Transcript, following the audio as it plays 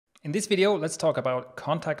In this video, let's talk about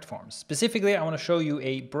contact forms. Specifically, I want to show you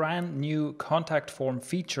a brand new contact form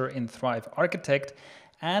feature in Thrive Architect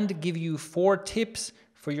and give you 4 tips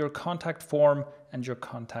for your contact form and your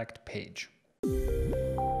contact page.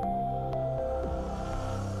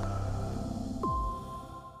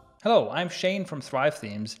 Hello, I'm Shane from Thrive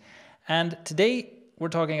Themes, and today we're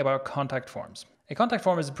talking about contact forms. A contact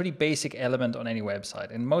form is a pretty basic element on any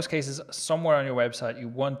website. In most cases, somewhere on your website, you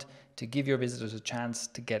want to give your visitors a chance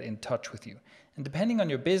to get in touch with you. And depending on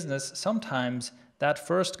your business, sometimes that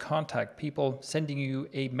first contact, people sending you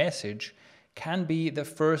a message, can be the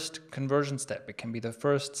first conversion step. It can be the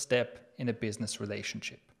first step in a business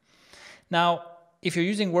relationship. Now, if you're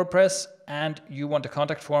using WordPress and you want a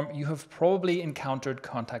contact form, you have probably encountered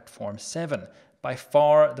Contact Form 7. By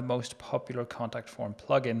far the most popular contact form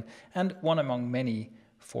plugin and one among many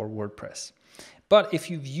for WordPress. But if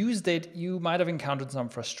you've used it, you might have encountered some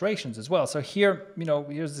frustrations as well. So here,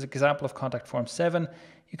 here's an example of Contact Form 7.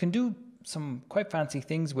 You can do some quite fancy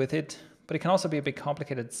things with it, but it can also be a bit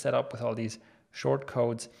complicated to set up with all these short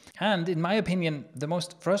codes. And in my opinion, the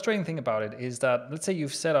most frustrating thing about it is that, let's say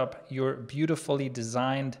you've set up your beautifully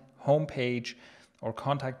designed homepage or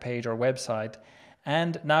contact page or website,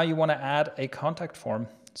 and now you want to add a contact form.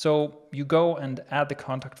 So you go and add the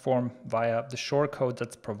contact form via the shortcode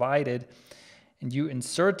that's provided and you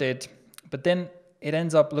insert it, but then it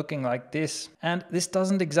ends up looking like this. And this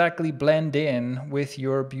doesn't exactly blend in with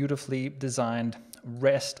your beautifully designed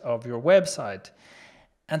rest of your website.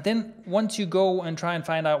 And then once you go and try and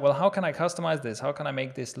find out, well, how can I customize this? How can I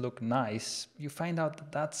make this look nice? You find out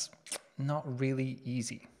that that's not really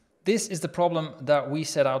easy. This is the problem that we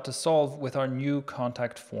set out to solve with our new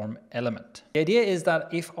contact form element. The idea is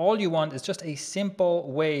that if all you want is just a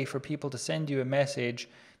simple way for people to send you a message,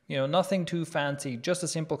 nothing too fancy, just a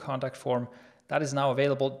simple contact form, that is now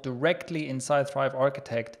available directly inside Thrive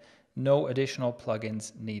Architect, no additional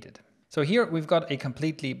plugins needed. So here we've got a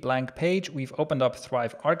completely blank page. We've opened up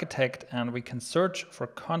Thrive Architect and we can search for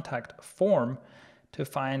contact form to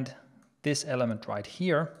find this element right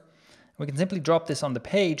here. We can simply drop this on the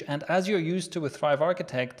page, and as you're used to with Thrive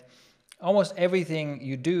Architect, almost everything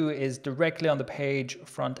you do is directly on the page,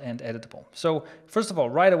 front-end editable. So first of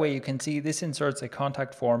all, right away you can see this inserts a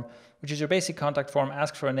contact form, which is your basic contact form,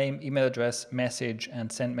 asks for a name, email address, message,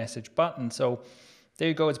 and send message button. So there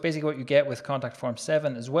you go, it's basically what you get with Contact Form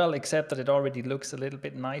 7 as well, except that it already looks a little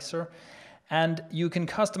bit nicer. And you can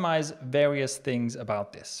customize various things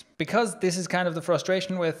about this. Because this is kind of the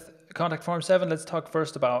frustration with Contact Form 7, let's talk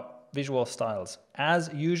first about visual styles. As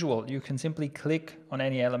usual, you can simply click on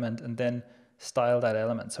any element and then style that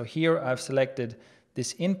element. So here I've selected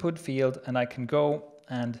this input field and I can go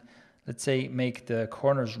and let's say make the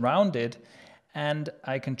corners rounded, and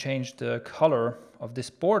I can change the color of this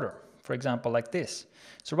border, for example, like this.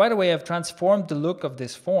 So right away I've transformed the look of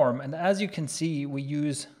this form, and as you can see, we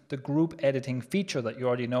use the group editing feature that you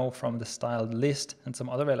already know from the styled list and some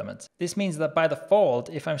other elements. This means that by default,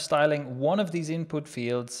 if I'm styling one of these input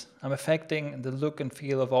fields, I'm affecting the look and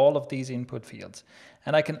feel of all of these input fields.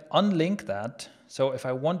 And I can unlink that. So if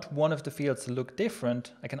I want one of the fields to look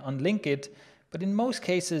different, I can unlink it. But in most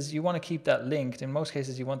cases, you want to keep that linked. In most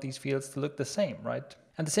cases, you want these fields to look the same, right?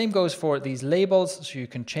 And the same goes for these labels. So you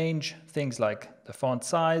can change things like the font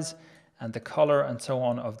size and the color and so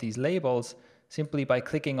on of these labels simply by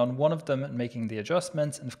clicking on one of them and making the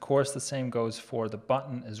adjustments. And of course, the same goes for the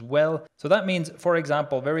button as well. So that means, for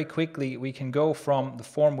example, very quickly, we can go from the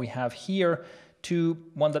form we have here to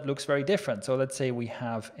one that looks very different. So let's say we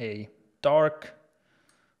have a dark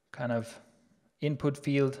kind of input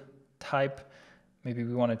field type. Maybe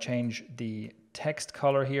we want to change the text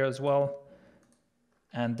color here as well,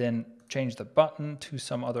 and then change the button to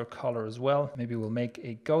some other color as well. Maybe we'll make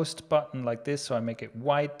a ghost button like this. So I make it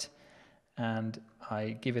white and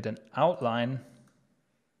I give it an outline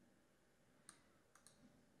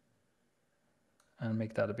and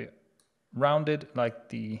make that a bit rounded like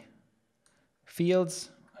the fields.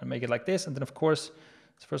 I make it like this, and then of course,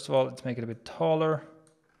 first of all, let's make it a bit taller,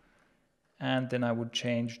 and then I would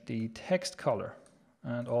change the text color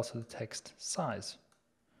and also the text size.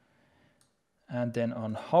 And then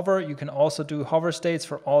on hover, you can also do hover states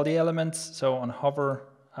for all the elements. So on hover,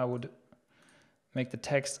 I would make the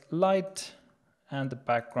text light and the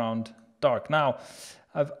background dark. Now,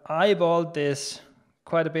 I've eyeballed this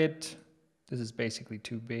quite a bit. This is basically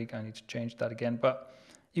too big. I need to change that again, but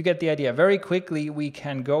you get the idea. Very quickly, we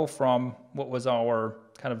can go from what was our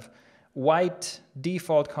kind of white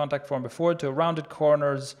default contact form before to rounded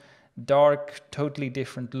corners, dark, totally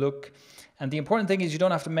different look. And the important thing is you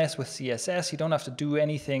don't have to mess with CSS. You don't have to do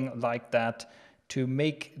anything like that to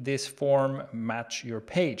make this form match your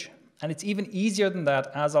page. And it's even easier than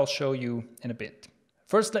that, as I'll show you in a bit.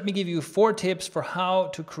 First, let me give you 4 tips for how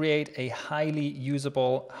to create a highly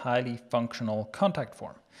usable, highly functional contact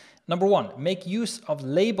form. Number 1, make use of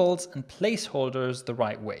labels and placeholders the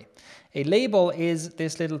right way. A label is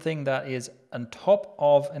this little thing that is on top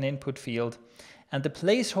of an input field, and the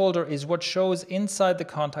placeholder is what shows inside the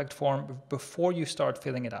contact form before you start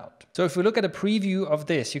filling it out. So if we look at a preview of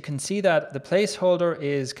this, you can see that the placeholder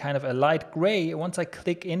is kind of a light gray. Once I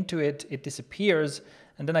click into it, it disappears,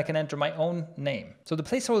 and then I can enter my own name. So the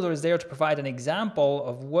placeholder is there to provide an example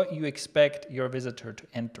of what you expect your visitor to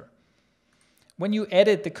enter. When you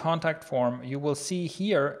edit the contact form, you will see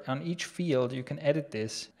here on each field, you can edit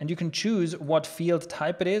this and you can choose what field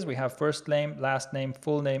type it is. We have first name, last name,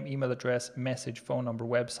 full name, email address, message, phone number,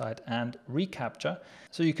 website, and reCAPTCHA.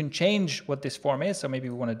 So you can change what this form is. So maybe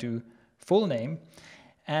we want to do full name.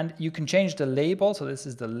 And you can change the label. So this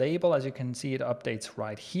is the label. As you can see, it updates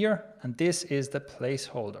right here. And this is the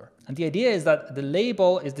placeholder. And the idea is that the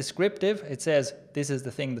label is descriptive. It says this is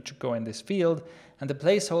the thing that should go in this field. And the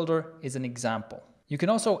placeholder is an example. You can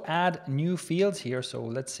also add new fields here. So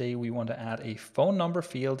let's say we want to add a phone number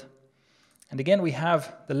field. And again, we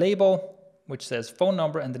have the label, which says phone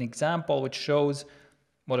number, and an example, which shows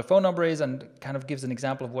what a phone number is and kind of gives an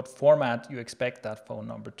example of what format you expect that phone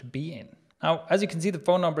number to be in. Now, as you can see, the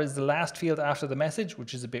phone number is the last field after the message,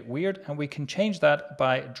 which is a bit weird, and we can change that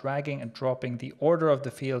by dragging and dropping the order of the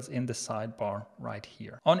fields in the sidebar right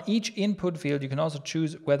here. On each input field, you can also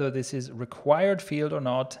choose whether this is required field or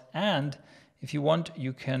not, and if you want,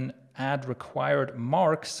 you can add required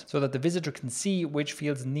marks so that the visitor can see which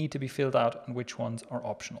fields need to be filled out and which ones are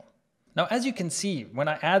optional. Now, as you can see, when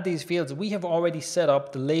I add these fields, we have already set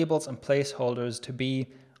up the labels and placeholders to be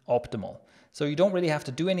optimal. So you don't really have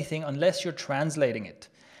to do anything unless you're translating it.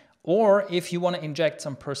 Or if you want to inject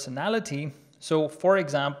some personality. So for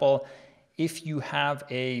example, if you have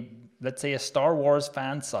let's say a Star Wars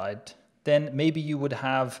fan site, then maybe you would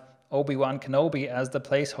have Obi-Wan Kenobi as the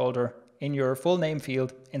placeholder in your full name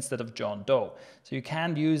field instead of John Doe. So you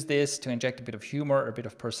can use this to inject a bit of humor, a bit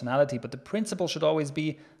of personality, but the principle should always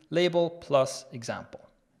be label plus example.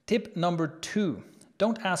 Tip number 2,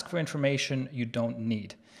 don't ask for information you don't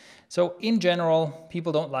need. So in general,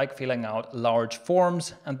 people don't like filling out large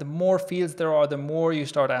forms, and the more fields there are, the more you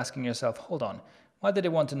start asking yourself, hold on, why do they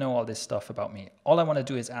want to know all this stuff about me? All I want to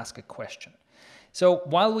do is ask a question. So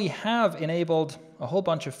while we have enabled a whole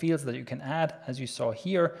bunch of fields that you can add, as you saw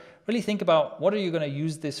here, really think about what are you going to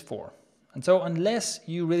use this for? And so unless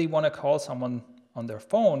you really want to call someone on their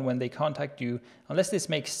phone when they contact you, unless this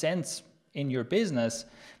makes sense in your business,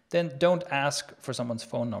 then don't ask for someone's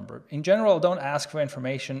phone number. In general, don't ask for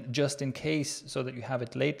information just in case so that you have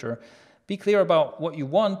it later. Be clear about what you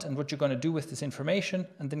want and what you're going to do with this information,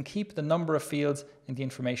 and then keep the number of fields in the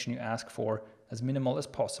information you ask for as minimal as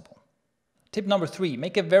possible. Tip number 3,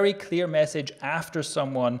 make a very clear message after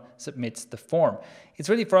someone submits the form. It's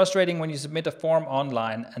really frustrating when you submit a form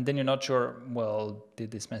online and then you're not sure, well,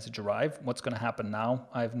 did this message arrive? What's going to happen now?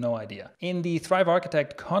 I have no idea. In the Thrive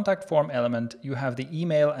Architect contact form element, you have the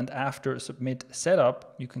email and after submit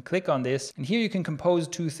setup. You can click on this, and here you can compose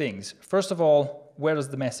 2 things. First of all, where does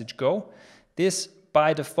the message go? This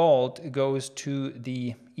by default goes to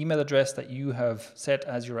the email address that you have set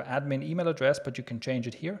as your admin email address, but you can change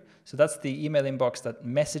it here. So that's the email inbox that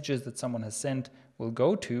messages that someone has sent will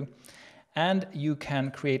go to. And you can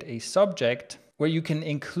create a subject where you can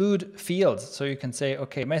include fields. So you can say,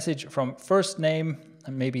 okay, message from first name,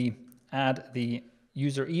 and maybe add the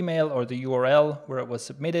user email or the URL where it was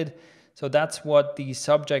submitted. So that's what the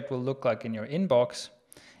subject will look like in your inbox.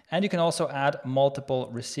 And you can also add multiple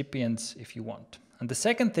recipients if you want. And the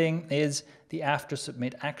second thing is the after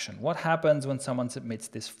submit action. What happens when someone submits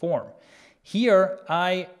this form? Here,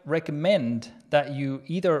 I recommend that you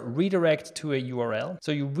either redirect to a URL.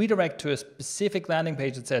 So you redirect to a specific landing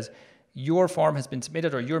page that says, your form has been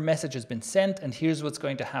submitted or your message has been sent and here's what's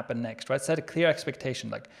going to happen next, right? Set a clear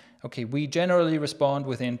expectation like, okay, we generally respond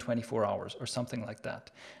within 24 hours or something like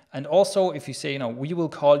that. And also if you say, we will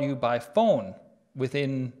call you by phone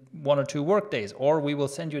within 1 or 2 work days, or we will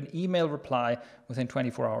send you an email reply within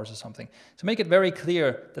 24 hours or something. So make it very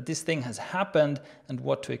clear that this thing has happened and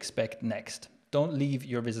what to expect next. Don't leave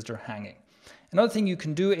your visitor hanging. Another thing you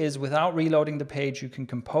can do is without reloading the page, you can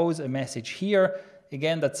compose a message here,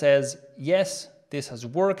 again, that says, yes, this has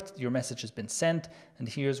worked, your message has been sent, and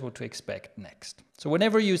here's what to expect next. So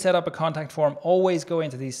whenever you set up a contact form, always go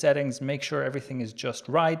into these settings, make sure everything is just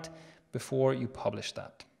right before you publish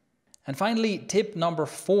that. And finally, tip number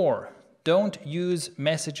 4, don't use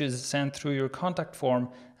messages sent through your contact form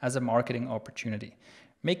as a marketing opportunity.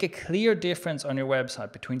 Make a clear difference on your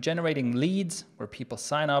website between generating leads, where people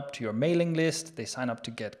sign up to your mailing list, they sign up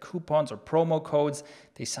to get coupons or promo codes,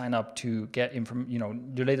 they sign up to get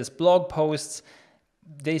your latest blog posts,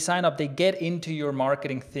 they sign up, they get into your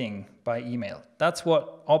marketing thing by email. That's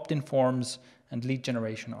what opt-in forms and lead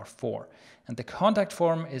generation are for. And the contact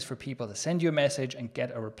form is for people to send you a message and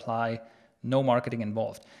get a reply, no marketing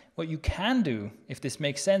involved. What you can do, if this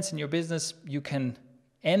makes sense in your business, you can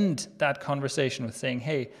end that conversation with saying,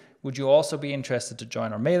 hey, would you also be interested to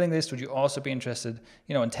join our mailing list? Would you also be interested,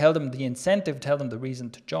 and tell them the incentive, tell them the reason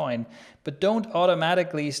to join, but don't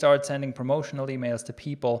automatically start sending promotional emails to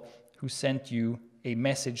people who sent you a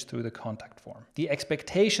message through the contact form. The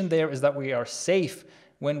expectation there is that we are safe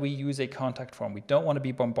when we use a contact form. We don't want to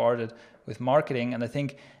be bombarded with marketing, and I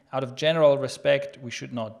think out of general respect, we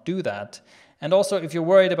should not do that. And also, if you're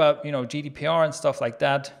worried about, GDPR and stuff like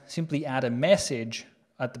that, simply add a message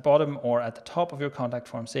at the bottom or at the top of your contact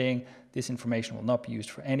form saying this information will not be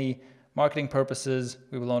used for any marketing purposes.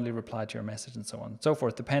 We will only reply to your message, and so on and so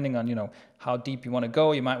forth. Depending on, how deep you want to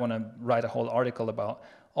go, you might want to write a whole article about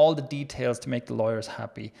all the details to make the lawyers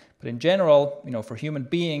happy. But in general, for human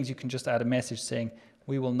beings, you can just add a message saying,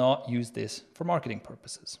 we will not use this for marketing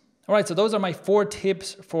purposes. All right, so those are my 4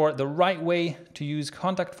 tips for the right way to use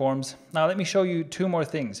contact forms. Now let me show you 2 more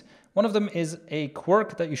things. One of them is a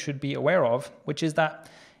quirk that you should be aware of, which is that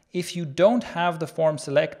if you don't have the form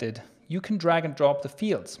selected, you can drag and drop the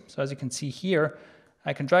fields. So as you can see here,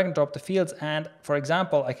 I can drag and drop the fields, and for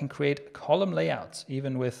example, I can create column layouts,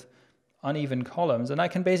 even with uneven columns, and I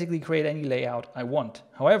can basically create any layout I want.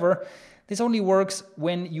 However, this only works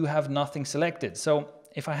when you have nothing selected. So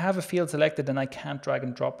if I have a field selected, then I can't drag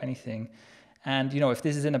and drop anything. And if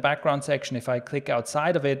this is in a background section, if I click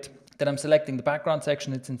outside of it, then I'm selecting the background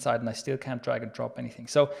section it's inside, and I still can't drag and drop anything.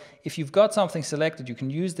 So if you've got something selected, you can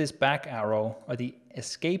use this back arrow or the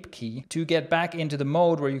escape key to get back into the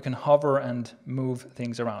mode where you can hover and move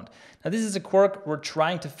things around. Now this is a quirk. We're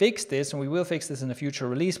trying to fix this, and we will fix this in a future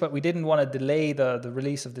release, but we didn't want to delay the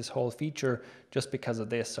release of this whole feature just because of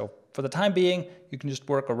this. So for the time being, you can just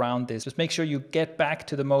work around this. Just make sure you get back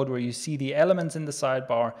to the mode where you see the elements in the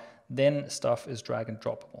sidebar, then stuff is drag and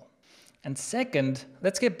droppable. And second,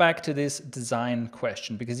 let's get back to this design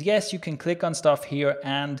question, because yes, you can click on stuff here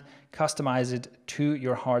and customize it to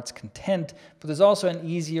your heart's content, but there's also an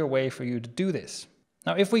easier way for you to do this.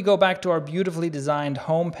 Now, if we go back to our beautifully designed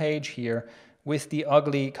home page here with the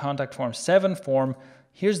ugly contact form 7 form,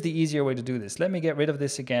 here's the easier way to do this. Let me get rid of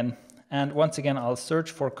this again. And once again, I'll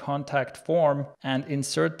search for contact form and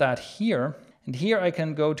insert that here. And here I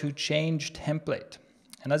can go to change template.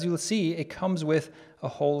 And as you'll see, it comes with a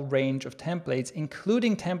whole range of templates,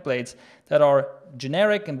 including templates that are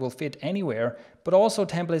generic and will fit anywhere, but also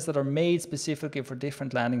templates that are made specifically for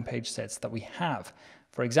different landing page sets that we have.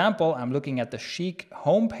 For example, I'm looking at the Chic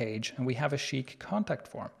homepage, and we have a Chic contact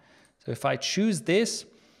form. So if I choose this, it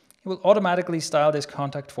will automatically style this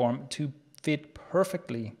contact form to fit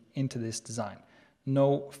perfectly into this design.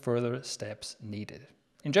 No further steps needed.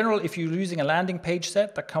 In general, if you're using a landing page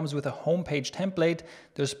set that comes with a homepage template,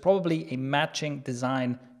 there's probably a matching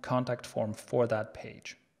design contact form for that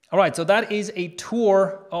page. All right, so that is a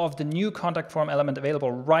tour of the new contact form element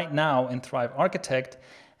available right now in Thrive Architect,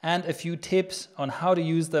 and a few tips on how to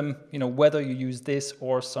use them, whether you use this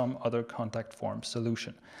or some other contact form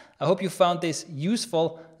solution. I hope you found this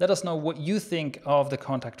useful. Let us know what you think of the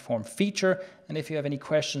contact form feature, and if you have any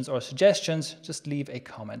questions or suggestions, just leave a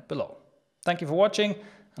comment below. Thank you for watching,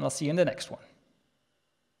 and I'll see you in the next one.